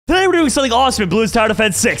doing something awesome in Bloons Tower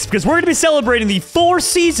Defense 6 because we're going to be celebrating the 4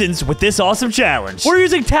 seasons with this awesome challenge. We're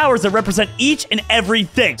using towers that represent each and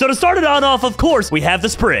everything. So to start it on off, of course, we have the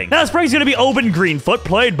spring. Now, the spring's going to be Oben Greenfoot,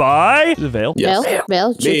 played by... Is it Vale? Yes.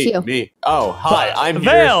 Vale, shoot Me. Oh, hi, I'm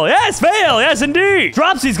here. Vale, yes, indeed.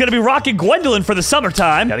 Dropsy's going to be rocking Gwendolyn for the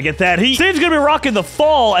summertime. Gotta get that heat. Steve's going to be rocking the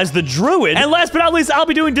fall as the druid. And last but not least, I'll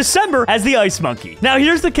be doing December as the ice monkey. Now,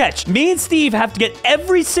 here's the catch. Me and Steve have to get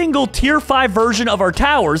every single tier 5 version of our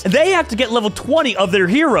towers. They have to get level 20 of their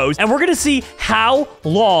heroes. And we're going to see how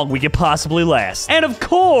long we can possibly last. And of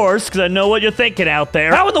course, because I know what you're thinking out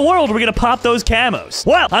there, how in the world are we going to pop those camos?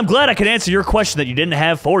 Well, I'm glad I could answer your question that you didn't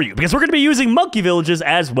have for you, because we're going to be using monkey villages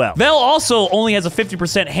as well. Vale also only has a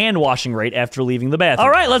 50% hand washing rate after leaving the bathroom.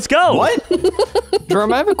 All right, let's go. What?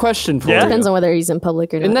 Jerome, I have a question for you. Depends on whether he's in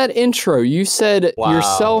public or not. In that intro, you said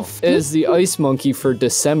yourself as the ice monkey for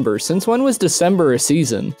December. Since when was December a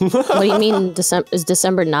season? What do you mean, is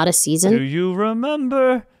December not a season? Do you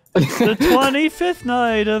remember the 25th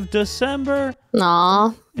night of December?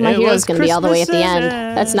 Aw, my hero's gonna be all the way at the end.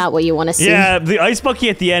 That's not what you want to see. Yeah, the ice monkey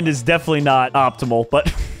at the end is definitely not optimal,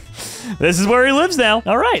 but this is where he lives now.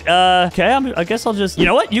 All right, okay, I guess I'll just... You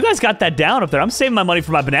know what? You guys got that down up there. I'm saving my money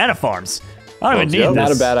for my banana farms. I don't even need this.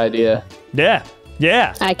 Not a bad idea.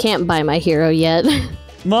 Yeah. I can't buy my hero yet.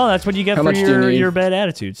 Well, that's what you get for your bad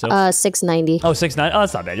attitude. So. $6.90. Oh, $6.90. Oh,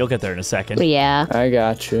 that's not bad. You'll get there in a second. Yeah. I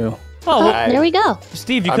got you. Oh, there we go.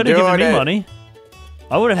 Steve, you could have given me money.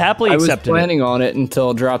 I would have happily accepted it. I was planning on it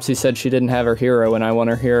until Dropsy said she didn't have her hero, and I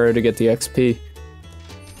want her hero to get the XP.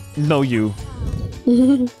 No, you.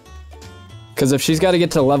 Because if she's got to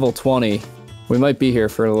get to level 20, we might be here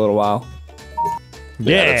for a little while.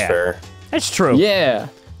 Yeah, that's fair. That's true. Yeah.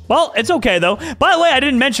 Well, it's okay, though. By the way, I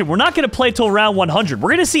didn't mention, we're not going to play till round 100. We're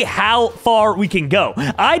going to see how far we can go.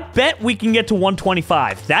 I bet we can get to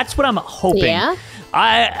 125. That's what I'm hoping. Yeah?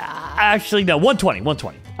 I actually, no, 120.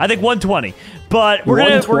 I think 120. But we're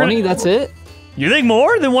going to... 120, that's it? You think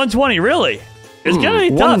more than 120, really? It's going to be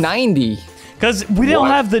tough. 190. Because we don't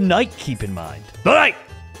have the night, keep in mind. The night!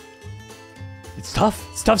 It's tough.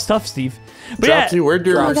 It's tough stuff, Steve. But Dropsy, where'd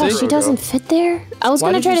your Oh my gosh, she doesn't fit there? I was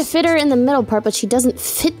going to try to fit her in the middle part, but she doesn't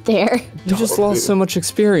fit there. You just lost so much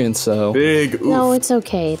experience, though. Big oof. No, it's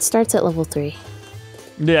okay. It starts at level 3.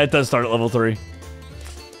 Yeah, it does start at level 3.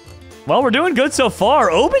 Well, we're doing good so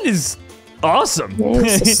far. Oben is awesome.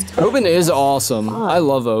 Oben is awesome. I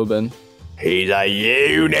love Oben. He's a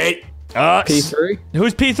unit. P3?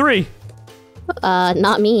 Who's P3?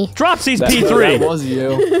 Not me. Dropsy's P3. That was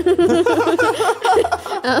you.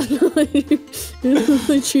 I don't know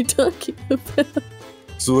what you're talking about.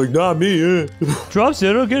 So, like, not me, Dropsy,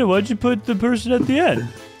 I don't get it. Why'd you put the person at the end?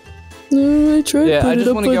 I tried Yeah, I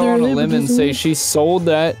just want to go on a limb and say she sold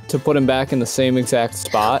that to put him back in the same exact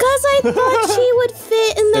spot. Because I thought she would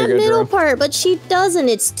fit in that There you go, middle Jerome. part, but she doesn't.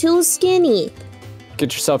 It's too skinny.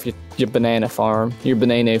 Get yourself your banana farm. Your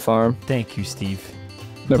banana farm. Thank you, Steve.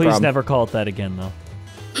 No Please problem. never call it that again, though.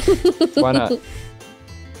 Why not?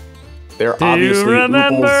 They're Do obviously you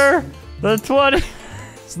remember the 20?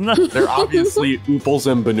 It's not. They're obviously ooples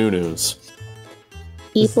and banunus.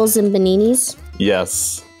 Eeples and baninis.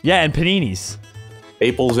 Yes. Yeah, and paninis.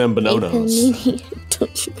 Apples and bananas. Panini.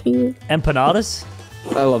 Don't you hear? Empanadas?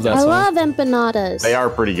 I love that I song. love empanadas. They are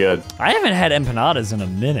pretty good. I haven't had empanadas in a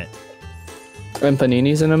minute. And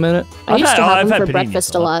paninis in a minute. I used to I've have had them for paninis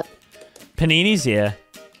breakfast a a lot. lot. Paninis, yeah.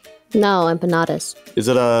 No, empanadas. Is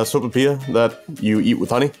it a sopapilla that you eat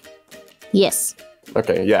with honey? Yes.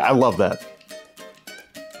 Okay, yeah, I love that.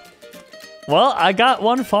 Well, I got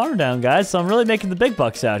one farm down, guys, so I'm really making the big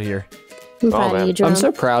bucks out here. I'm proud man. of you, Jerome. I'm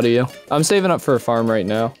so proud of you. I'm saving up for a farm right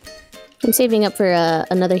now. I'm saving up for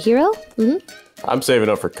another hero. I'm saving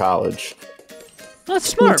up for college. That's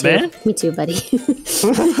smart, Me too. man. Me too, buddy.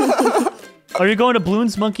 Are you going to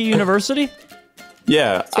Bloons Monkey University?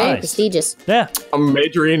 Yeah, It's very Nice. prestigious. Yeah. I'm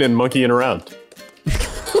majoring in monkeying around.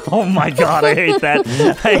 Oh my god, I hate that.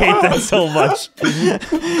 I hate that so much.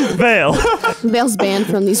 Vale. Vale's banned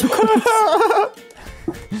from these recordings.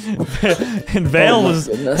 And Vale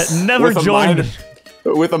was never With a joined.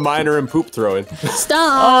 With a minor in poop throwing.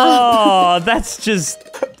 Stop! Oh, that's just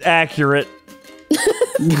accurate.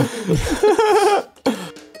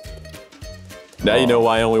 Now you know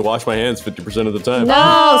why I only wash my hands 50% of the time. No,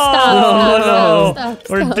 stop! Oh, Stop, no. stop,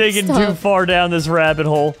 We're stop, digging stop. too far down this rabbit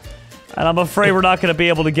hole. And I'm afraid we're not going to be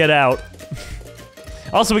able to get out.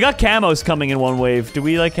 Also, we got camos coming in one wave. Do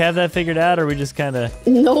we, like, have that figured out, or we just kind of...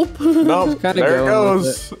 Nope. Nope, Kinda there it going with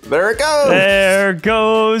goes. There it goes. There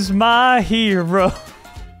goes my hero.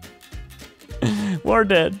 We're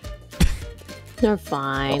dead. They're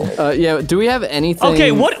fine. Yeah, do we have anything?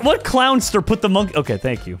 Okay, what clownster put the monkey... Okay,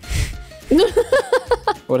 thank you.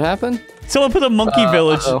 What happened? Someone put a monkey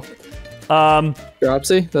village.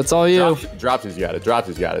 Dropsy, that's all you. Dropsy's got it.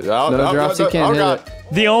 Dropsy's got it. Oh, No, Dropsy can't hit it.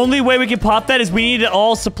 The only way we can pop that is we need to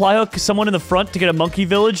all supply hook someone in the front to get a monkey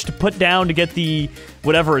village to put down to get the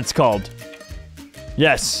whatever it's called.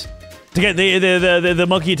 Yes, to get the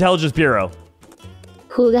monkey intelligence bureau.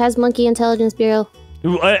 Who has monkey intelligence bureau?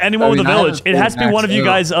 Anyone with a village. It has to be one of you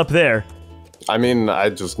guys up there. I mean, I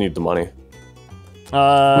just need the money.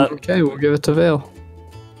 Okay, we'll give it to Vale.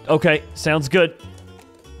 Okay, sounds good.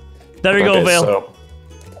 There you go, Vale. So,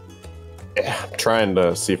 yeah, I'm trying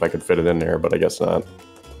to see if I could fit it in there, but I guess not.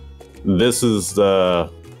 This is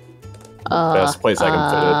the best place I can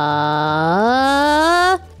fit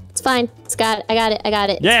it. It's fine. I got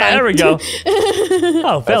it. Yeah, there we go.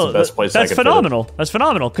 Oh, Vale, the best place I that's could fit phenomenal. That's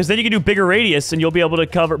phenomenal, because then you can do bigger radius, and you'll be able to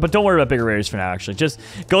cover... But don't worry about bigger radius for now, actually. Just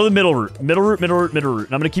go the middle route. Middle route. And I'm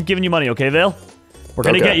going to keep giving you money, okay, Vale? We're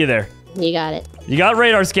going to get you there. You got it. You got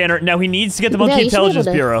radar scanner. Now he needs to get the Monkey Intelligence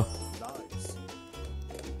Bureau.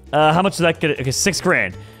 How much does that get? Okay, 6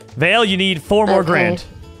 grand. Vale, you need 4 more grand.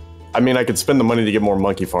 I mean, I could spend the money to get more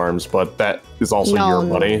monkey farms, but that is also your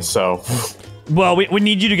money, so... Well, we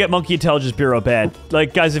need you to get Monkey Intelligence Bureau bad.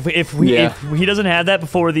 Like, guys, if he doesn't have that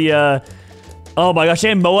before the, oh my gosh,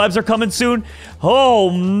 and Moabs are coming soon.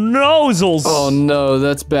 Oh, nozels. Oh no,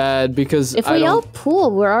 that's bad because if we all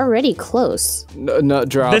pool, we're already close. No,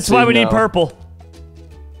 drop. That's why we need purple.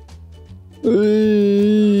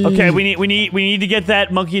 Okay, we need to get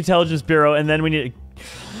that Monkey Intelligence Bureau, and then we need.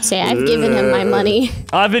 Say, I've given him my money.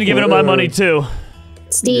 I've been giving him my money too.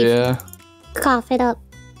 Steve, cough it up.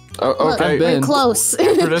 Oh, okay, we're close.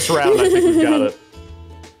 After this round, I think we got it.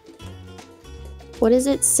 What is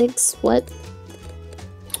it? 6 what?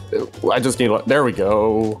 I just need. There we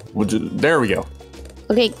go. There we go.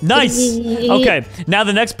 Okay. Nice. Okay. Now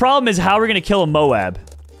the next problem is how we're gonna kill a Moab.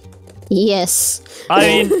 Yes.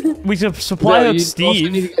 I mean, we should supply up Steve. Also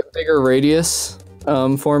need to get bigger radius,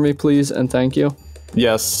 for me, please, and thank you.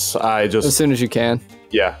 Yes, I just. As soon as you can.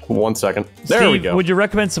 Yeah. 1 second. There Steve, we go. Would you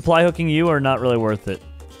recommend supply hooking you, or not really worth it?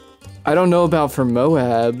 I don't know about for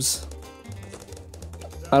Moabs.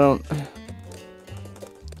 I don't.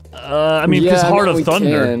 I mean, because Heart of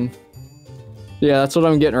Thunder. Can. Yeah, that's what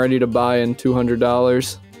I'm getting ready to buy in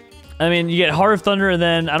 $200. I mean, you get Heart of Thunder, and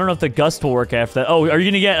then I don't know if the Gust will work after that. Oh, are you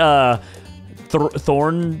gonna get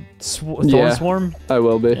Thorn Swarm? I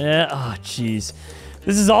will be. Yeah. Oh, jeez.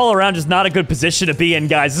 This is all around just not a good position to be in,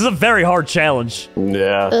 guys. This is a very hard challenge.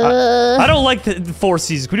 Yeah. I don't like the 4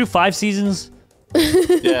 seasons. Can we do 5 seasons?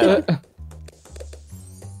 Yeah.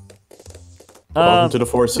 Welcome to the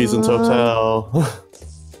 4 Seasons Hotel.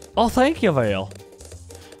 Oh, thank you, Vale.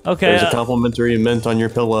 Okay. There's a complimentary mint on your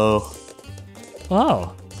pillow.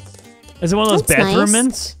 Oh. Is it one of those bathroom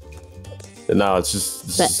mints? No, it's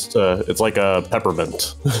just it's like a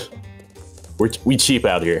peppermint. we cheap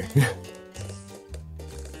out here.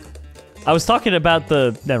 I was talking about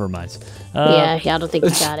the... Never mind. Yeah, I don't think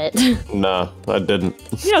you got it. No, I didn't.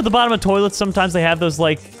 You know, at the bottom of toilets, sometimes they have those,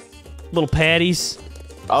 like, little patties.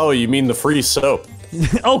 Oh, you mean the free soap.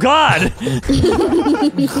 Oh, God!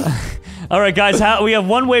 All right, guys, we have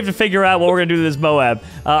 1 wave to figure out what we're going to do to this Moab.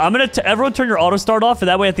 I'm going to... Everyone turn your auto start off, and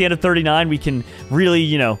that way at the end of 39, we can really,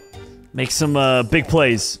 you know, make some big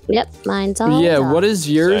plays. Yep, mine's all Yeah, what is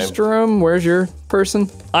yours, Jerome? Where's your person?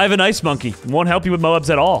 I have an ice monkey. Won't help you with Moabs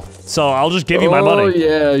at all. So I'll just give you my money. Oh,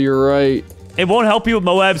 yeah, you're right. It won't help you with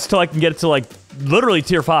Moabs till I can get it to, like, literally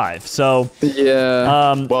tier 5. So...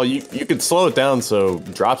 Yeah. Well, you could slow it down so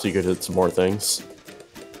Dropsy could hit some more things.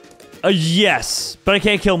 Yes, but I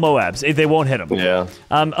can't kill Moabs. They won't hit them. Yeah.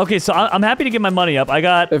 Okay, so I'm happy to get my money up.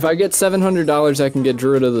 If I get $700, I can get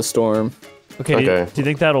Druid of the Storm. Okay, do you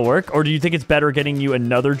think that'll work? Or do you think it's better getting you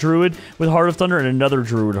another Druid with Heart of Thunder and another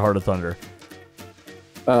Druid with Heart of Thunder?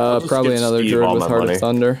 Probably another Druid with Heart of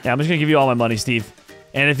Thunder. Yeah, I'm just gonna give you all my money, Steve.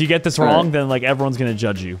 And if you get this wrong, then, like, everyone's gonna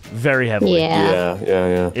judge you very heavily.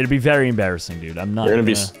 Yeah. It'd be very embarrassing, dude. I'm not You're gonna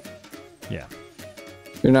be... Yeah.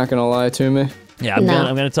 You're not gonna lie to me? Yeah, I'm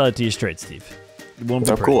gonna tell it to you straight, Steve. It won't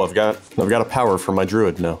be cool. I've got a power for my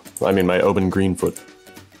Druid now. I mean, my Oban Greenfoot.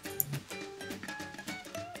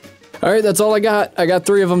 All right, that's all I got. I got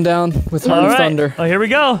 3 of them down with Heart of Thunder. Oh, here we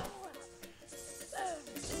go.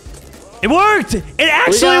 It worked! It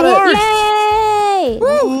actually worked! Yay!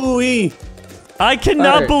 Woo-wee! I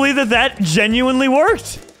cannot believe that genuinely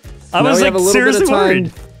worked. I was like seriously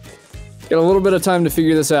worried. Got a little bit of time to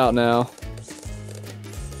figure this out now.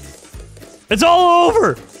 It's all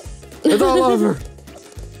over! It's all over.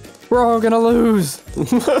 We're all gonna lose.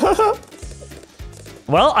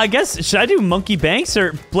 Well, I guess, should I do Monkey Banks?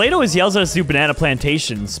 Or Blade always yells at us to do Banana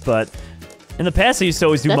Plantations, but In the past, I used to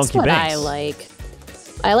always do That's monkey what banks. I like.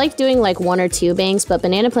 I like doing like 1 or 2 banks, but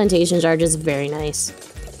banana plantations are just very nice.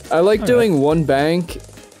 I like doing 1 bank,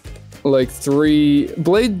 like 3.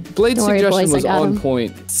 Blade suggestion boys, was on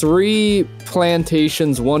point. 3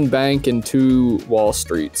 plantations, 1 bank, and 2 wall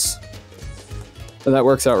streets. And that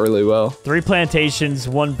works out really well. 3 plantations,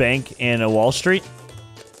 1 bank, and a Wall Street.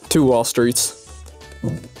 2 wall streets.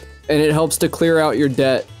 And it helps to clear out your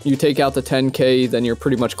debt. You take out the 10K, then you're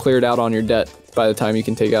pretty much cleared out on your debt by the time you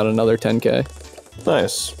can take out another 10K.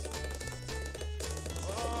 Nice.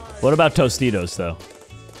 What about Tostitos, though?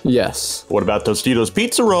 Yes. What about Tostitos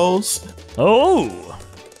pizza rolls? Oh!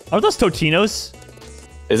 Are those Totinos?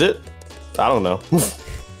 Is it? I don't know.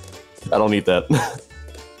 I don't eat that.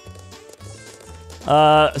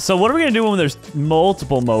 So what are we gonna do when there's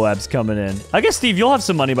multiple Moabs coming in? I guess, Steve, you'll have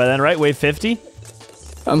some money by then, right? Wave 50?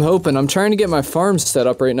 I'm hoping. I'm trying to get my farm set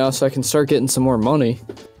up right now so I can start getting some more money.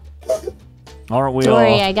 Aren't we Don't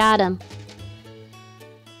worry, all? I got him.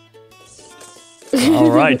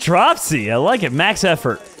 All right, Dropsy. I like it. Max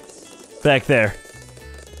effort. Back there.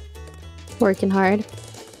 Working hard.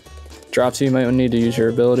 Dropsy, you might need to use your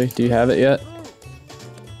ability. Do you have it yet?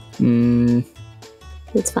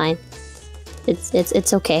 It's fine.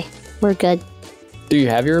 It's okay. We're good. Do you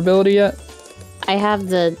have your ability yet? I have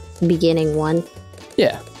the beginning one.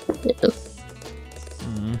 Yeah.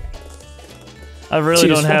 I really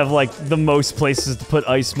Useful. don't have, like, the most places to put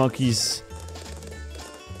ice monkeys.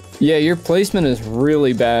 Yeah, your placement is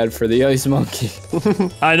really bad for the ice monkey.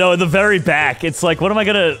 I know, in the very back. It's like, what am I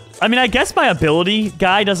gonna... I mean, I guess my ability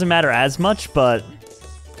guy doesn't matter as much, but...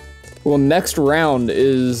 Well, next round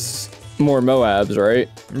is more Moabs, right?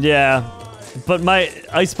 Yeah. But my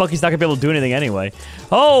ice monkey's not gonna be able to do anything anyway.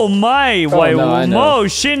 Oh my! Oh, no, I know. Mo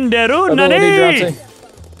shinderu Ability, nani! Dropsy.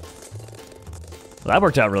 Well, that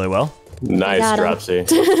worked out really well. Nice, Got him. Dropsy.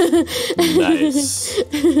 Nice.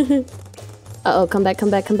 Uh-oh, come back,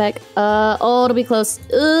 come back, come back. Oh, it'll be close.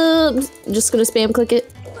 Just gonna spam click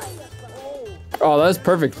it. Oh, that's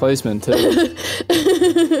perfect placement, too.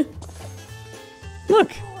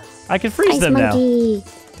 Look, I can freeze Ice them now. monkey.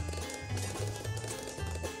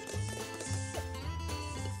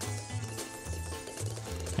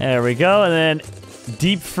 There we go, and then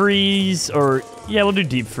deep freeze, or yeah, we'll do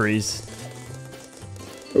deep freeze.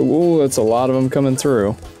 Ooh, that's a lot of them coming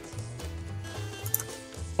through.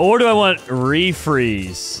 Or do I want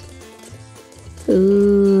refreeze?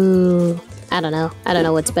 Ooh. I don't know. I don't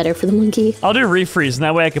know what's better for the monkey. I'll do refreeze, and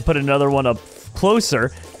that way I can put another one up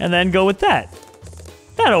closer, and then go with that.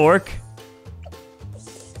 That'll work.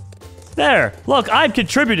 There, look, I'm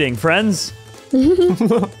contributing, friends.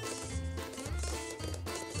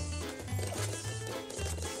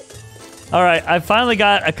 All right, I finally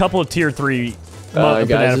got a couple of tier 3 Guys,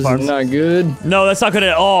 banana this farms. is not good. No, that's not good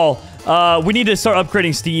at all. We need to start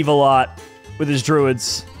upgrading Steve a lot with his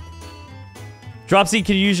druids. Dropsy,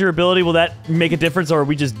 can you use your ability? Will that make a difference, or are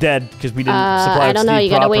we just dead because we didn't supply I don't know. Steve You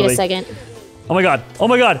gotta properly? wait a second. Oh my god! Oh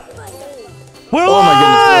my god! We're Oh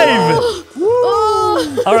my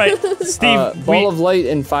live! All right, Steve. Ball of light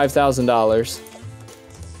and $5,000.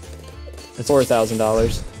 That's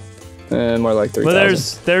 $4,000. More like $3,000. Well,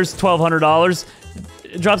 there's $1,200.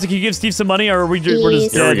 Dropsy, can you give Steve some money, or are we're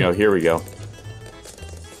just Here dead? we go. Here we go.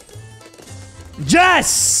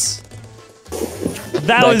 Yes!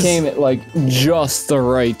 That was. came at like just the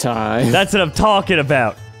right time. That's what I'm talking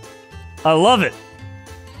about. I love it.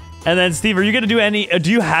 And then, Steve, are you gonna do any?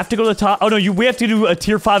 Do you have to go to the top? Oh no, we have to do a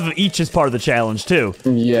tier 5 of each as part of the challenge too.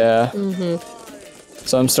 Yeah.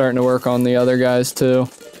 So I'm starting to work on the other guys too.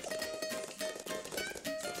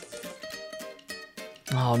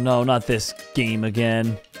 Oh no, not this game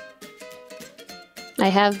again. I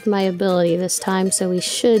have my ability this time, so we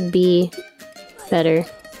should be better.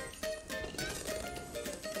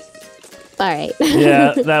 Alright.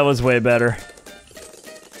 Yeah, that was way better.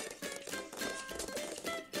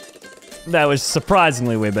 That was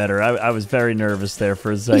surprisingly way better. I was very nervous there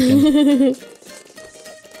for a second.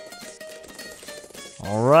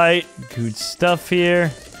 All right, good stuff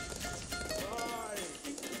here.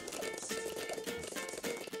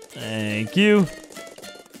 Thank you.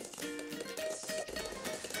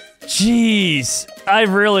 Jeez, I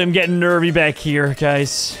really am getting nervy back here,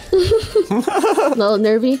 guys. A little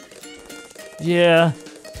nervy. Yeah.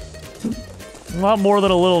 A lot more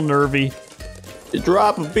than a little nervy. You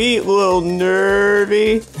drop a beat, little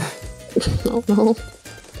nervy. Oh no.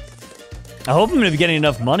 I hope I'm gonna be getting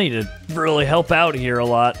enough money to really help out here a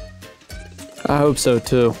lot. I hope so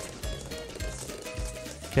too.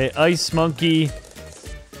 Okay, Ice Monkey.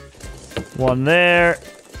 One there.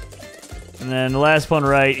 And then the last one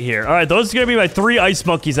right here. All right, those are going to be my 3 ice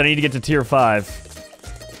monkeys I need to get to tier 5.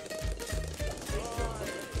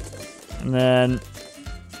 And then...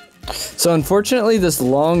 So unfortunately, this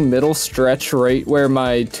long middle stretch right where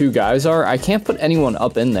my 2 guys are, I can't put anyone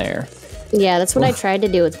up in there. Yeah, that's what I tried to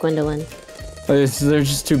do with Gwendolyn. They're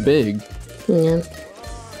just too big. Yeah.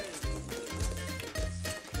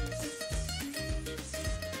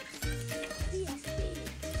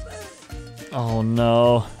 Oh,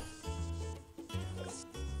 no.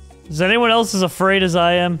 Is anyone else as afraid as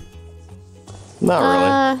I am? Not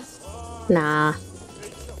really. Nah.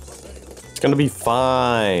 It's gonna be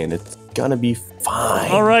fine. It's gonna be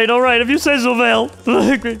fine. All right, if you say so, Vale.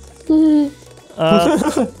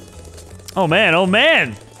 Oh,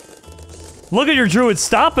 man. Look at your druid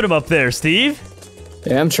stopping him up there, Steve.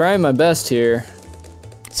 Yeah, I'm trying my best here.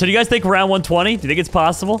 So do you guys think round 120? Do you think it's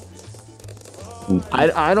possible?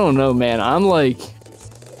 I don't know, man. I'm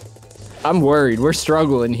worried. We're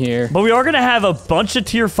struggling here. But we are going to have a bunch of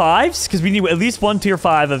tier 5s, because we need at least 1 tier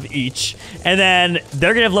 5 of each. And then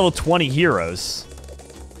they're going to have level 20 heroes.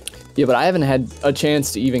 Yeah, but I haven't had a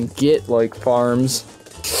chance to even get, like, farms.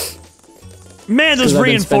 Man, those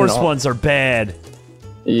reinforced ones are bad.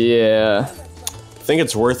 Yeah. Think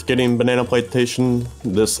it's worth getting banana plantation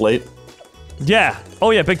this late? Yeah.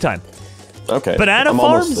 Oh, yeah, big time. Okay. Banana I'm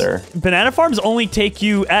farms. almost there. Banana farms only take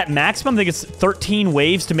you at maximum. I think it's 13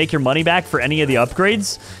 waves to make your money back for any of the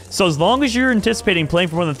upgrades. So as long as you're anticipating playing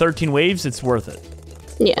for more than 13 waves, it's worth it.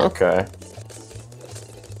 Yeah. Okay.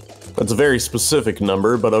 That's a very specific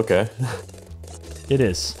number, but okay. It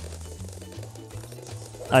is.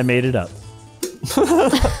 I made it up.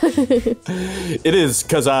 It is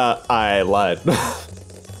because I lied.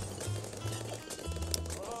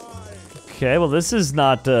 Okay, well this is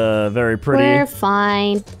not very pretty. We're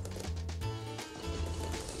fine.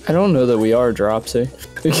 I don't know that we are, Dropsy.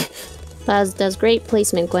 That's great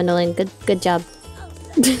placement, Gwendolyn. Good job.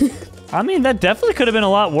 I mean, that definitely could have been a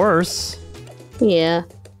lot worse. Yeah.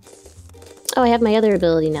 Oh, I have my other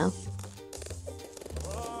ability now.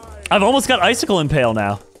 I've almost got Icicle Impale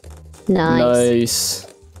now. Nice.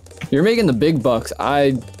 You're making the big bucks.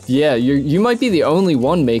 Yeah, you might be the only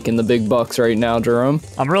one making the big bucks right now, Jerome.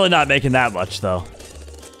 I'm really not making that much, though.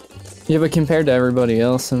 Yeah, but compared to everybody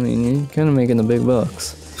else, I mean, you're kind of making the big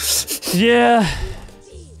bucks. Yeah.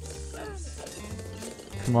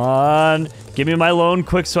 Come on. Give me my loan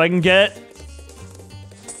quick so I can get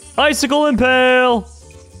Icicle Impale.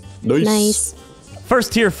 Nice.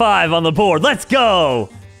 First tier 5 on the board. Let's go.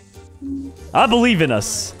 I believe in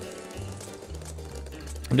us.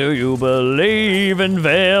 Do you believe in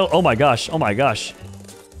Vale? Oh my gosh. Oh my gosh.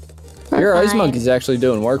 Your ice monkey's actually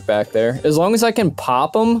doing work back there. As long as I can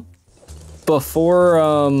pop them before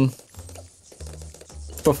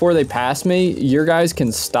they pass me, your guys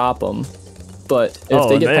can stop them. But if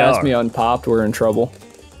they get past me unpopped, we're in trouble.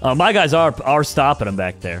 My guys are stopping them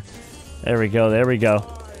back there. There we go. There we go.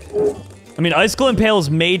 I mean, Icicle Impale is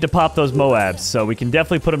made to pop those Moabs, so we can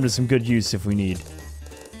definitely put them to some good use if we need.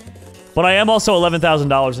 But I am also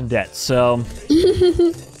 $11,000 in debt, so...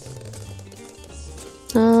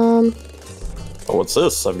 Oh, what's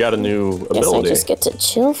this? I've got a new ability. Guess I just get to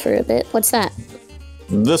chill for a bit. What's that?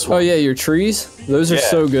 This one. Oh yeah, your trees? Those are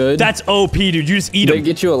so good. That's OP, dude. You just eat them. They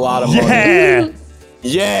get you a lot of money. Yeah!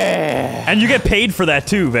 Yeah! And you get paid for that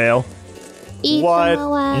too, Vale. Eat What? the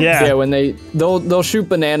Moab. Yeah. Yeah, when they'll shoot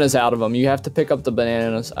bananas out of them. You have to pick up the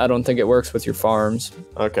bananas. I don't think it works with your farms.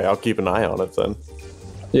 Okay, I'll keep an eye on it then.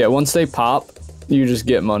 Yeah, once they pop, you just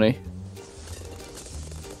get money.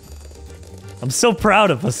 I'm so proud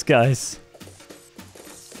of us, guys.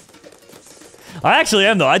 I actually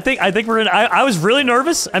am, though. I think we're gonna... I was really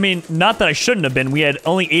nervous. I mean, not that I shouldn't have been. We had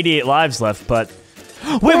only 88 lives left, but...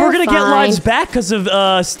 Wait, we're gonna get lives back because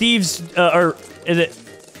of Steve's... or is it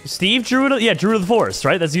Steve Druid? Yeah, Druid of the Forest,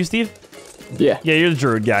 right? That's you, Steve? Yeah. Yeah, you're the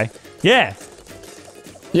Druid guy. Yeah.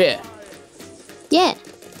 Yeah. Yeah.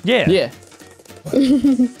 Yeah. Yeah.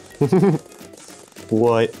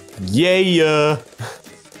 What? Yeah.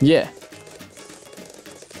 Yeah.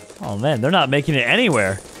 Oh, man, they're not making it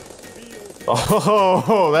anywhere.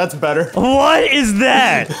 Oh, that's better. What is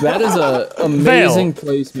that? That is a amazing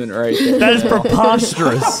placement right there. That is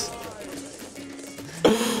preposterous.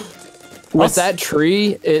 With that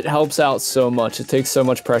tree, it helps out so much. It takes so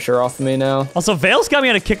much pressure off of me now. Also, Vale's got me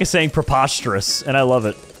on a kick of saying preposterous, and I love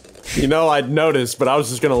it. You know, I'd noticed, but I was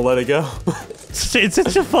just gonna let it go. It's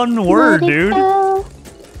such a fun word, dude. Go.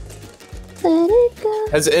 Let it go.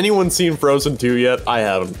 Has anyone seen Frozen 2 yet? I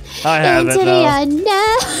haven't. I haven't, Into the though. unknown.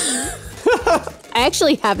 I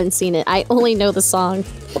actually haven't seen it. I only know the song.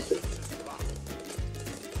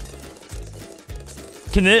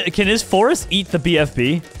 Can his forest eat the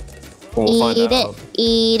BFB? We'll find Eat out. it.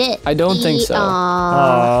 Eat it. I don't think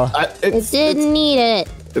so. It didn't eat it.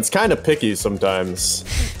 It's kind of picky sometimes.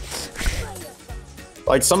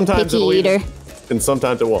 Like sometimes Picky it'll eat eater. it, and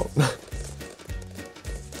sometimes it won't.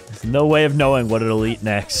 There's no way of knowing what it'll eat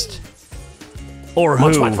next. Or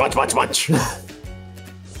Munch, who. munch, munch, munch, munch.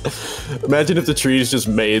 Imagine if the trees just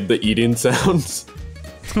made the eating sounds.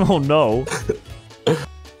 Oh no.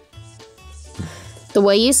 The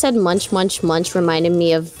way you said munch, munch, munch reminded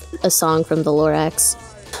me of a song from the Lorax.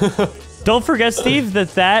 Don't forget, Steve,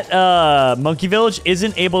 that monkey village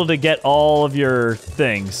isn't able to get all of your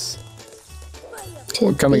things.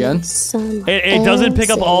 Come again? It doesn't pick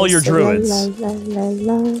up all your druids.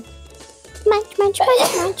 Munch, munch, munch,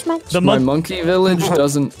 munch, munch. The My monkey village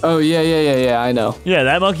doesn't. Oh yeah. I know. Yeah,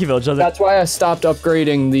 that monkey village doesn't. That's why I stopped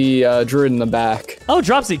upgrading the druid in the back. Oh,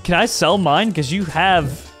 Dropsy, can I sell mine? Because you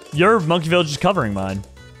have your monkey village is covering mine.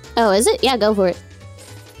 Oh, is it? Yeah, go for it.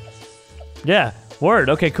 Yeah. Word.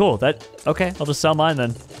 Okay, cool. Okay, I'll just sell mine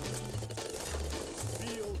then.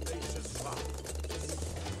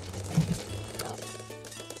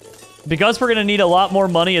 Because we're gonna need a lot more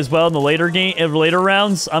money as well in the later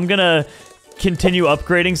rounds, I'm gonna continue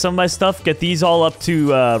upgrading some of my stuff. Get these all up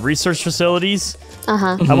to research facilities.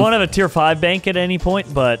 Uh-huh. I won't have a tier 5 bank at any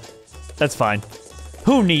point, but that's fine.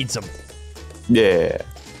 Who needs them? Yeah.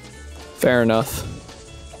 Fair enough.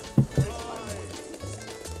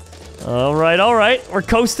 All right. We're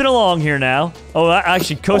coasting along here now. Oh,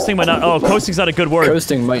 actually, coasting might not. Oh, coasting's not a good word.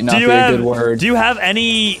 Coasting might not be a good word. Do you have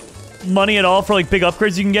any money at all for like big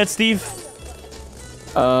upgrades you can get, Steve?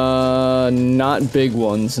 Not big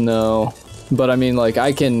ones, no. But I mean, like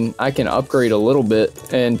I can upgrade a little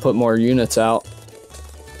bit and put more units out.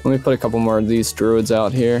 Let me put a couple more of these druids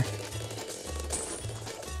out here.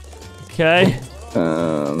 Okay.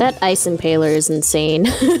 That ice impaler is insane.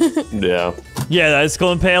 Yeah. Yeah, that's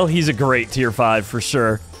Skull Impale. He's a great tier 5 for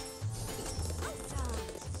sure.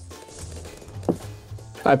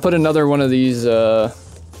 I put another one of these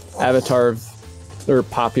avatar or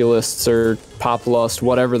populists or poplust,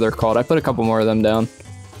 whatever they're called. I put a couple more of them down.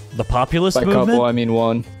 The populist By movement? couple, I mean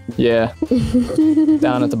one. Yeah.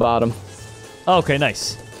 Down at the bottom. Oh, okay,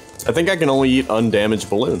 nice. I think I can only eat undamaged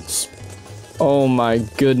balloons. Oh my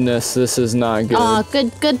goodness, this is not good. Aw,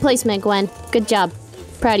 good placement, Gwen. Good job.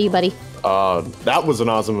 Proud of you, buddy. That was an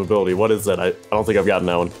awesome ability. What is that? I don't think I've gotten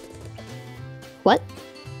that one. What?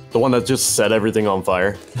 The one that just set everything on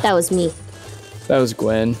fire. That was me. That was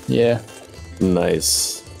Gwen, yeah.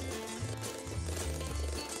 Nice.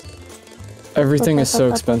 Everything is so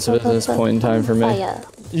expensive at this point in time for me. Fire.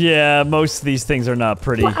 Yeah, most of these things are not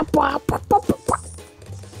pretty.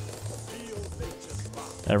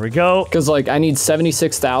 There we go. Because like I need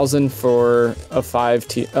 76,000 for a 5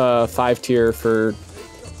 tier for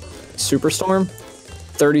Superstorm,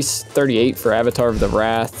 38 for Avatar of the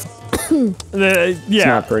Wrath. Yeah,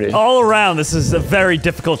 not pretty. all around, this is a very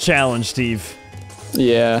difficult challenge, Steve.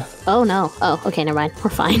 Yeah. Oh, no. Oh, okay, never mind. We're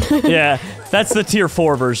fine. Yeah, that's the tier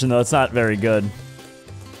 4 version, though. It's not very good.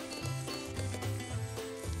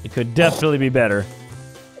 It could definitely be better.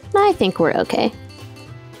 I think we're okay.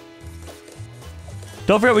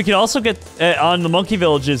 Don't forget, we could also get on the monkey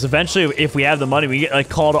villages. Eventually, if we have the money, we get like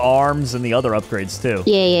call to arms and the other upgrades too.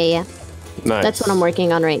 Yeah. Nice. That's what I'm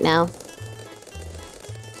working on right now.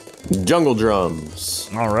 Jungle drums.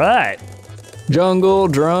 All right. Jungle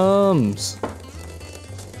drums.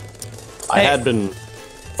 I had been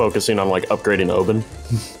focusing on like upgrading Oben.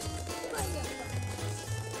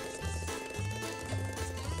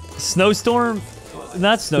 Snowstorm?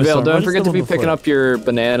 Not Snowstorm. Vale, What don't is forget the to be one picking before? up your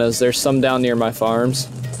bananas. There's some down near my farms.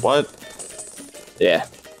 What? Yeah.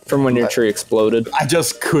 From when your tree exploded. I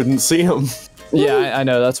just couldn't see him. Yeah, I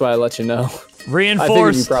know. That's why I let you know. I figured you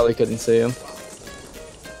Reinforced. probably couldn't see them.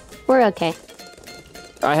 We're okay.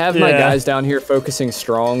 I have my Yeah. guys down here focusing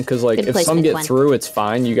strong because, like, Good if some placement, get Gwen. through, it's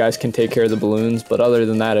fine. You guys can take care of the balloons. But other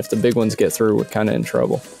than that, if the big ones get through, we're kind of in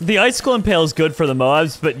trouble. The Icicle Impale is good for the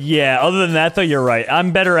Moabs, but yeah, other than that, though, you're right.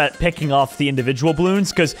 I'm better at picking off the individual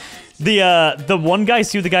balloons because the one guy,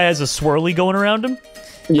 see the guy has a swirly going around him?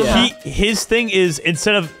 Yeah. His thing is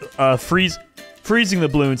instead of freezing the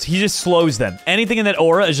balloons, he just slows them. Anything in that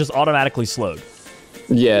aura is just automatically slowed.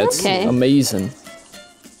 Yeah, it's Okay. amazing.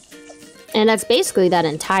 And that's basically that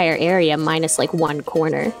entire area minus like one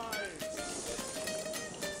corner.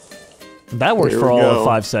 That worked Here for we all of go.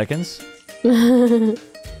 5 seconds. Oh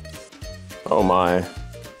my.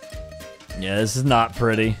 Yeah, this is not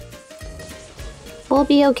pretty. We'll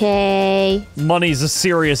be okay. Money's a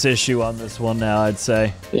serious issue on this one now, I'd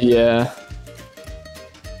say. Yeah.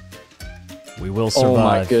 We will survive. Oh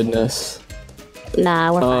my goodness.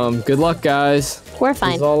 Nah, we're fine. Good luck, guys. We're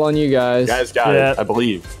fine. It's all on you guys. You guys got Yeah. it, I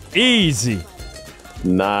believe. Easy.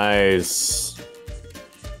 Nice.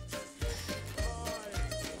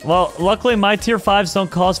 Well, luckily my tier 5s don't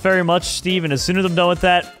cost very much, Steve, and as soon as I'm done with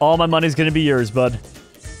that, all my money's gonna be yours, bud.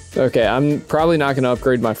 Okay, I'm probably not going to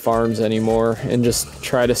upgrade my farms anymore and just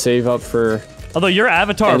try to save up for Although your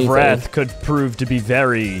Avatar Anything. of Wrath could prove to be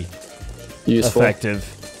very useful. effective.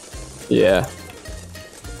 Yeah.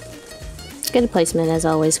 Good placement as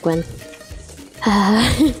always, Gwen.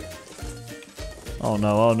 Oh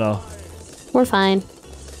no, oh no. We're fine.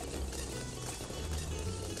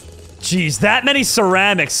 Jeez, that many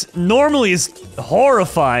ceramics normally is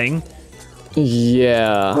horrifying.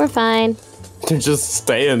 Yeah. We're fine. They're just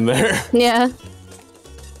staying there. Yeah.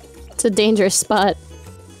 It's a dangerous spot.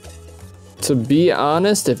 To be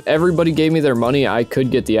honest, if everybody gave me their money, I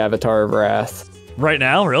could get the Avatar of Wrath. Right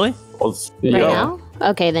now, really? Let's Yeah. Right now?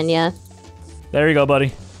 Okay, then yeah. There you go,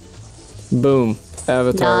 buddy. Boom.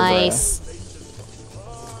 Avatar of Wrath. Nice.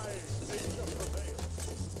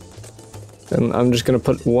 And I'm just going to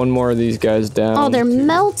put one more of these guys down. Oh, they're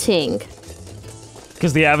melting.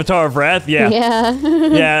 Because the Avatar of Wrath? Yeah. Yeah.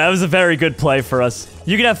 Yeah, that was a very good play for us.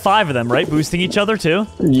 You could have 5 of them, right? Boosting each other, too?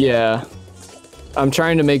 Yeah. I'm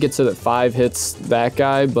trying to make it so that 5 hits that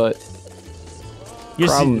guy, but You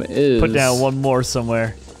just problem need to is... put down one more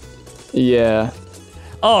somewhere. Yeah.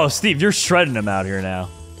 Oh, Steve, you're shredding him out here now.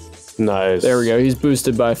 Nice. There we go. He's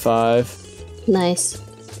boosted by 5. Nice.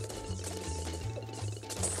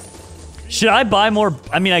 Should I buy more?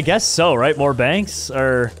 I mean, I guess so, right? More banks?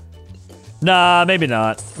 Or... Nah, maybe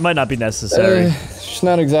not. Might not be necessary. It's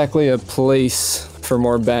not exactly a place for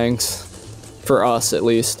more banks. For us, at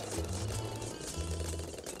least.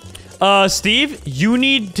 Steve, you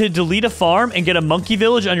need to delete a farm and get a monkey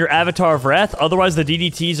village on your Avatar of Wrath. Otherwise, the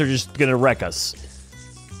DDTs are just gonna wreck us.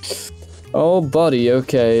 Oh, buddy.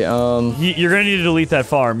 Okay. You're gonna need to delete that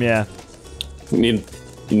farm, yeah. You need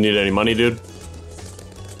any money, dude?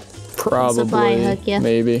 Probably. Supply hook, yeah.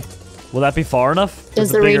 Maybe. Will that be far enough?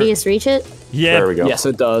 Does With the bigger- radius reach it? Yeah. There we go. Yes,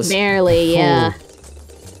 it does. Barely, yeah.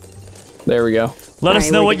 There we go. Let us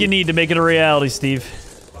Alright, know we're what good. you need to make it a reality, Steve.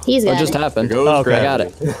 He's got That just it. happened. There goes Oh, okay. I got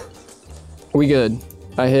gravity. it. We good.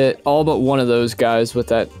 I hit all but one of those guys with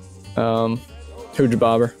that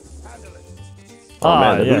Hoojabobber. Oh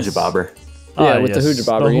man, the yes. Hujabobber. Yeah, with the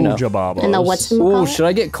Hoojabobber, you know. Hoojabobbers. And the what's him Ooh, called? should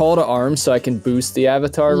I get call to arms so I can boost the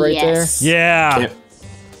avatar right Yes. Yeah.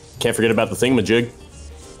 Can't forget about the thingamajig.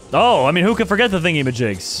 Oh, I mean, who could forget the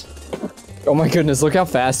thingy-majigs? there? Oh my goodness, look how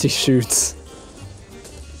fast he shoots.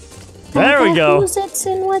 There we go. Who's it's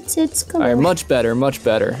and what's it's All right, going. much better, much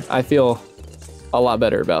better. I feel a lot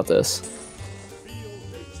better about this.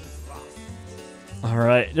 All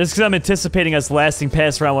right. Just because I'm anticipating us lasting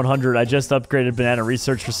past round 100, I just upgraded Banana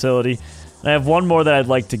Research Facility. And I have one more that I'd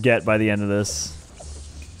like to get by the end of this.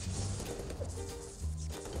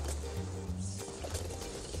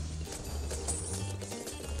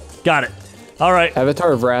 Got it. All right.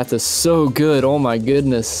 Avatar of Wrath is so good. Oh my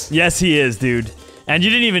goodness. Yes, he is, dude. And you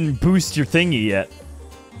didn't even boost your thingy yet.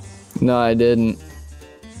 No, I didn't.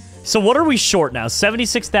 So what are we short now?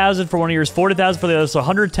 76,000 for one of yours, 40,000 for the other, so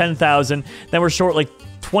 110,000. Then we're short like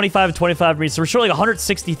 25 and 25 for me, so we're short like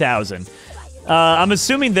 160,000. I'm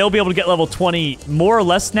assuming they'll be able to get level 20 more or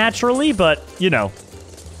less naturally, but, you know,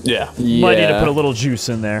 Yeah. might need to put a little juice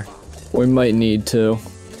in there. We might need to.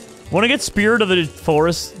 Want to get Spirit of the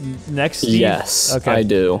Forest next, Steve? Yes, Okay. I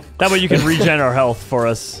do. That way you can regen our health for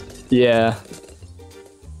us. Yeah.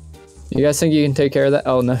 You guys think you can take care of that?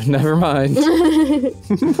 Oh, no, never mind.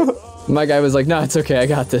 My guy was like, no, it's okay, I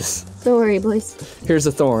got this. Don't worry, boys. Here's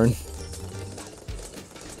a thorn.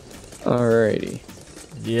 Alrighty.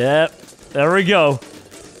 Yep. There we go.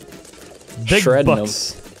 Big Shredding 'em.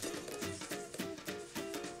 bucks.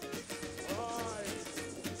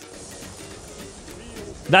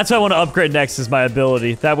 That's what I want to upgrade next is my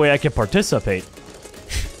ability. That way I can participate.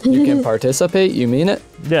 You can participate, you mean it?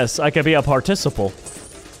 Yes, I can be a participle.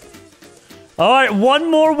 All right, one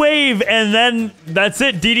more wave, and then that's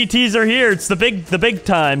it. DDTs are here. It's the big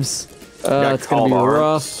times. Got It's gonna be called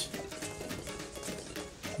rough.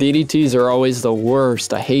 DDTs are always the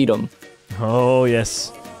worst. I hate them. Oh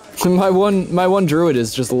yes. My one druid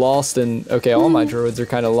is just lost in. Okay, all my druids are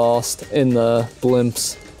kind of lost in the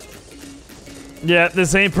blimps. Yeah,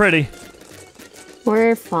 this ain't pretty.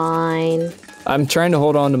 We're fine. I'm trying to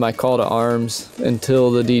hold on to my call to arms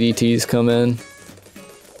until the DDTs come in.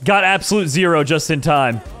 Got absolute zero just in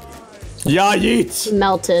time. Yeah, yeet.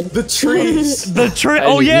 Melted. The trees. The tree. I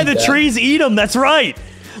Oh didn't yeah, eat the that. trees eat them. That's right.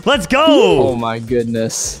 Let's go. Oh my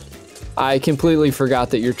goodness. I completely forgot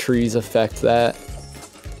that your trees affect that.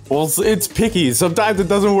 Well, it's picky. Sometimes it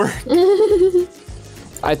doesn't work.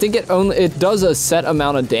 I think it does a set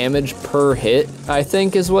amount of damage per hit, I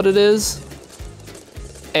think is what it is.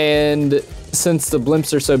 And since the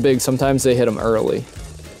blimps are so big, sometimes they hit them early.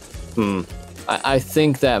 I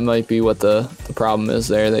think that might be what the problem is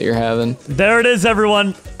there that you're having. There it is,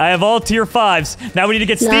 everyone. I have all tier 5s. Now we need to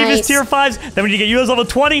get Steve his tier 5s, then we need to get you his level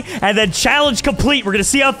 20, and then challenge complete. We're gonna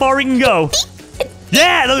see how far we can go.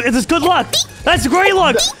 Yeah, it's good luck. That's great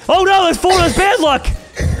luck. Oh no, that's bad luck.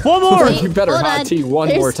 One more. Wait, You better hold hot on. tea one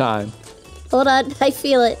more time. Hold on, I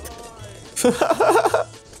feel it.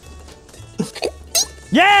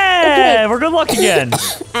 Yeah, Okay. we're good luck again.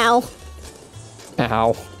 Ow.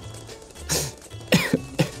 Ow.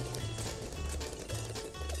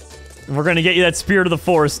 We're gonna get you that spirit of the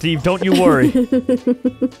forest, Steve. Don't you worry.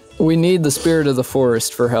 We need the spirit of the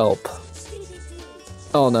forest for help.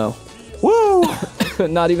 Oh no. Woo!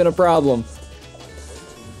 Not even a problem.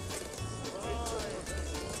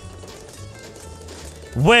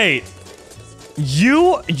 Wait.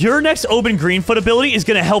 Your next Oban Greenfoot ability is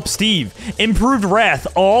gonna help Steve. Improved Wrath.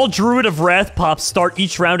 All Druid of Wrath pops start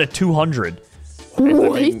each round at 200. I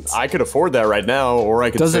mean, I could afford that right now, or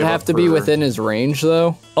I could. Does it save have up to be for- within his range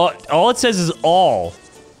though? All it says is all.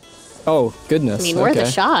 Oh goodness. I mean, worth okay.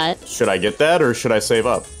 a shot. Should I get that, or should I save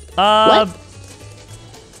up? What? Wait,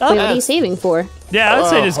 what are you saving for? Yeah, I'd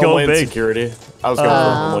say just go Homeland big. Security. I was going for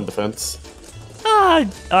Homeland Defense.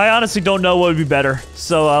 I honestly don't know what would be better,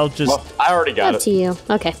 so I'll just... Well, I already got Up it. to you.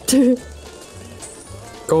 Okay.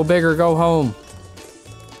 Go big or go home.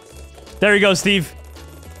 There you go, Steve.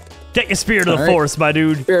 Get your spirit of the All right. forest, my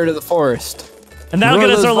dude. Spirit of the forest. And that'll Grow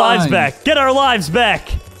get us those our lives vines. back. Get our lives back.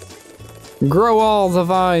 Grow all the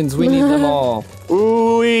vines. We need them all.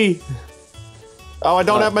 Ooh-wee. Oh, I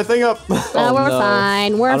don't have my thing up. Oh, we're no.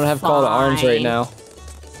 fine. We're I don't have call to arms right fine.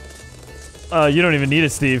 now. You don't even need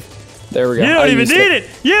it, Steve. There we go. You don't even need it.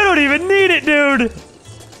 You don't even need it, dude.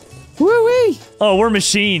 Woo-wee. Oh, we're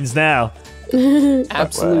machines now.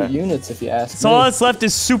 Absolute units, if you ask So me. all that's left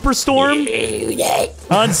is Superstorm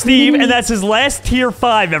on Steve, and that's his last tier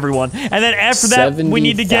 5, everyone. And then after that, we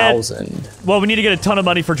need to get... 70,000. Well, we need to get a ton of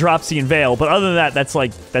money for Dropsy and Vale, but other than that,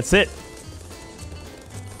 that's it.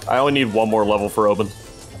 I only need one more level for Oban.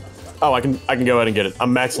 Oh, I can go ahead and get it.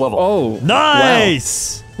 I'm max level. Oh,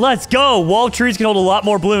 Nice! Let's go! Wall trees can hold a lot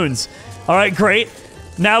more Bloons. Alright, great.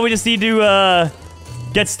 Now we just need to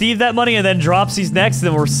get Steve that money and then Dropsy's next, and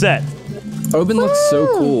then we're set. Oban looks so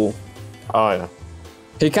cool. Oh yeah.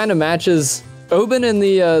 He kind of matches Oban and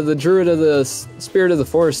the Druid of the Spirit of the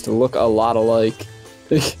Forest look a lot alike.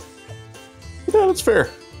 Yeah, that's fair.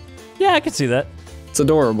 Yeah, I can see that. It's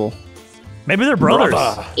adorable. Maybe they're brothers.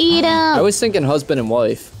 Brother. Eat 'em. I was thinking husband and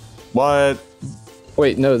wife. What?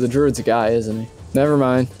 Wait, no, the Druid's a guy, isn't he? Never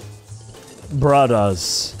mind.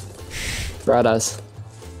 Brothers. Bradas.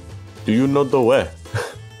 Do you know the way?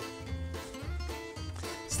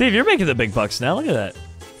 Steve, you're making the big bucks now. Look at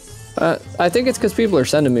that. I think it's because people are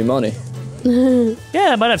sending me money.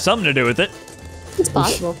 Yeah, it might have something to do with it. It's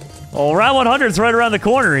possible. Well, round 100's right around the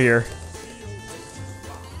corner here.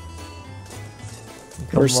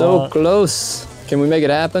 We're so close. Can we make it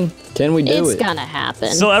happen? Can we do It's it? gonna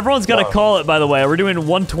happen. So everyone's got to call it, by the way. Are we doing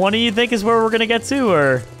 120, you think, is where we're going to get to,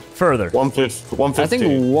 or further? 150. I 150.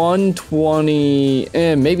 think 120,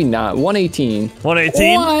 maybe not. 118.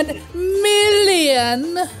 118? 1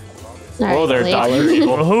 million. All Oh, right, they're wait. dying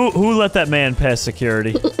people. Who let that man pass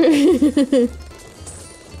security? I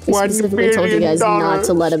specifically told you guys not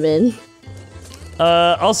to let him in.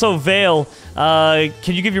 Also, Vale, can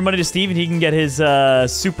you give your money to Steve and he can get his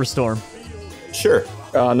Superstorm? Sure.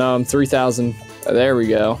 Oh no, I'm 3,000. There we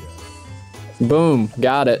go. Boom,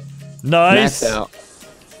 got it. Nice. Maxed out.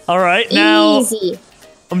 All right, now Easy.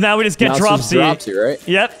 we just get Now it's just Dropsy. Dropsy, right?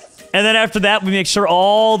 Yep. And then after that, we make sure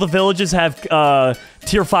all the villages have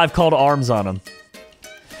tier 5 call to arms on them.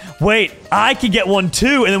 Wait, I can get one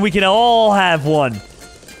too, and then we can all have one.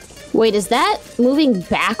 Wait, is that moving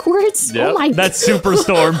backwards? Yep. Oh my That's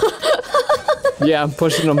Superstorm. Yeah, I'm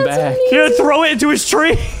pushing them back. You're gonna throw it into his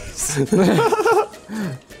tree.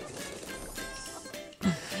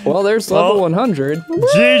 Well, there's level Well, 100.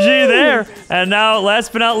 GG there. And now,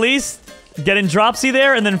 last but not least, getting Dropsy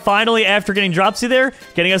there, and then finally, after getting Dropsy there,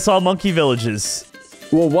 getting us all monkey villages.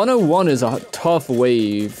 Well, 101 is a tough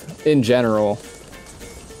wave in general.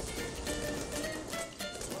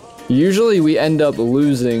 Usually we end up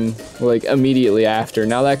losing like immediately after.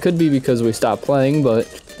 Now that could be because we stopped playing, but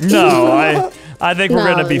No, I think we're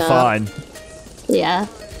gonna be No. fine. Yeah.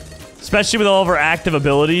 Especially with all of our active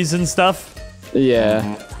abilities and stuff.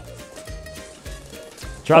 yeah.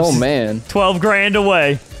 Drops Oh man. 12 grand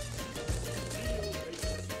away.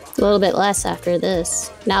 A little bit less after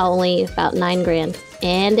this. Now only about 9 grand.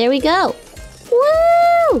 And there we go.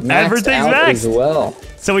 Woo! Everything's out maxed. as well.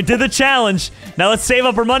 So we did the challenge. Now let's save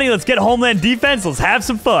up our money. Let's get Homeland Defense. Let's have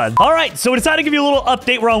some fun. All right, so we decided to give you a little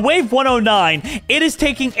update. We're on wave 109. It is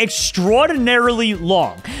taking extraordinarily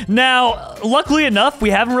long. Now, luckily enough,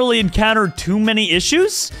 we haven't really encountered too many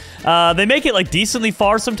issues. They make it like decently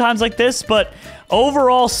far sometimes like this, but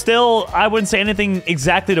overall, still, I wouldn't say anything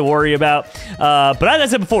exactly to worry about. But as I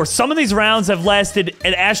said before, some of these rounds have lasted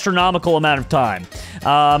an astronomical amount of time.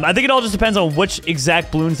 I think it all just depends on which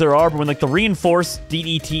exact balloons there are, but when like the reinforced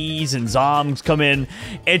DDTs and Zoms come in,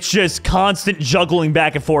 it's just constant juggling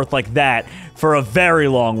back and forth like that for a very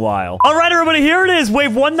long while. All right, everybody, here it is,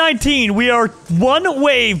 wave 119. We are one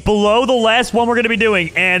wave below the last one we're going to be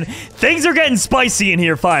doing, and things are getting spicy in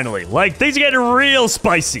here finally. Like, things are getting real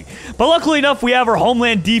spicy. But luckily enough, we have our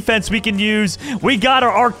Homeland Defense we can use. We got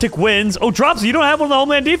our Arctic Winds. Oh, Dropsy, you don't have one of the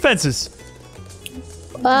Homeland Defenses.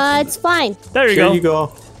 It's fine. There you Here go. you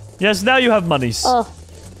go. Yes, now you have monies. Oh,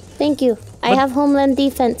 thank you. I have Homeland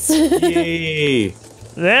Defense. Yay.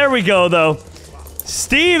 There we go, though.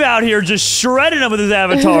 Steve out here just shredding him with his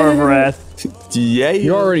Avatar of Wrath. Yay.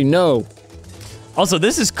 You already know. Also,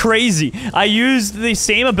 this is crazy. I used the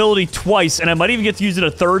same ability twice, and I might even get to use it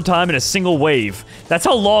a third time in a single wave. That's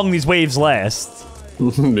how long these waves last.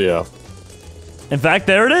 Yeah. In fact,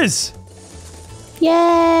 there it is.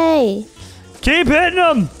 Yay! Keep hitting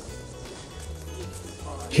them.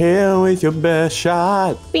 Kill with your best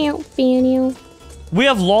shot. Pew, pew, pew. We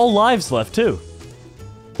have lol lives left, too.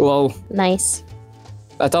 Whoa. Nice.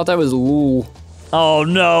 I thought that was Lul. Oh,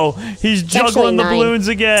 no. He's It's actually juggling the 9. balloons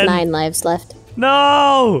again. It's 9 lives left.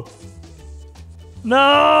 No!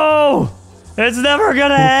 No! It's never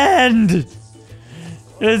gonna end!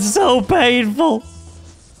 It's so painful.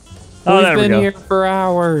 Oh, We've there we been go. here for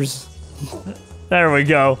hours. There we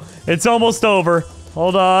go. It's almost over.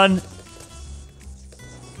 Hold on.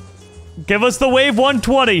 Give us the wave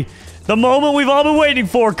 120. The moment we've all been waiting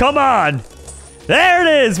for. Come on. There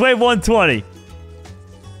it is, wave 120.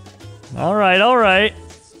 All right, all right.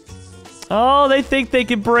 Oh, they think they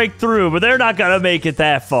can break through, but they're not gonna make it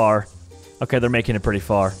that far. Okay, they're making it pretty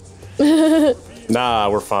far. Nah,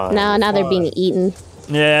 we're fine. No, now they're being eaten.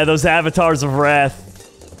 Yeah, those avatars of wrath.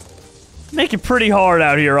 Make it pretty hard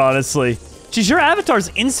out here, honestly. Geez, your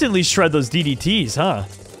avatars instantly shred those DDTs, huh?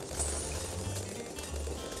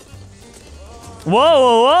 Whoa,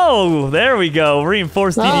 whoa, whoa! There we go.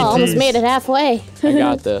 Reinforced Oh, DDTs. almost made it halfway. I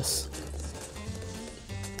got this.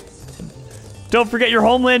 Don't forget your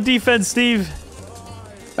Homeland Defense, Steve.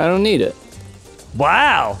 I don't need it.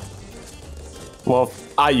 Wow. Well,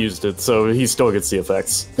 I used it, so he still gets the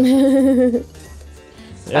effects. I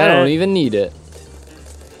don't even need it.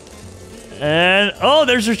 And oh,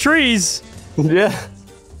 there's your trees. Yeah.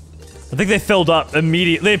 I think they filled up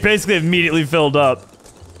immediately. They basically immediately filled up.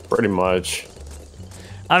 Pretty much.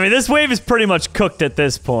 I mean, this wave is pretty much cooked at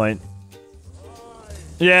this point.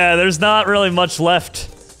 Yeah, there's not really much left.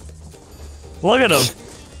 Look at them.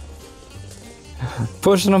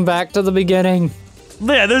 Pushing them back to the beginning.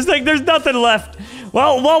 Yeah, there's nothing left.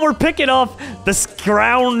 Well, while we're picking off the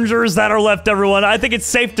scroungers that are left, everyone, I think it's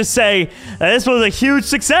safe to say that this was a huge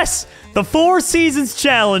success. The 4 Seasons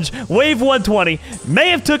Challenge, Wave 120,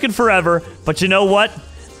 may have taken forever, but you know what?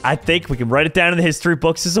 I think we can write it down in the history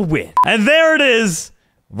books as a win. And there it is,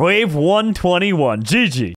 Wave 121. GG.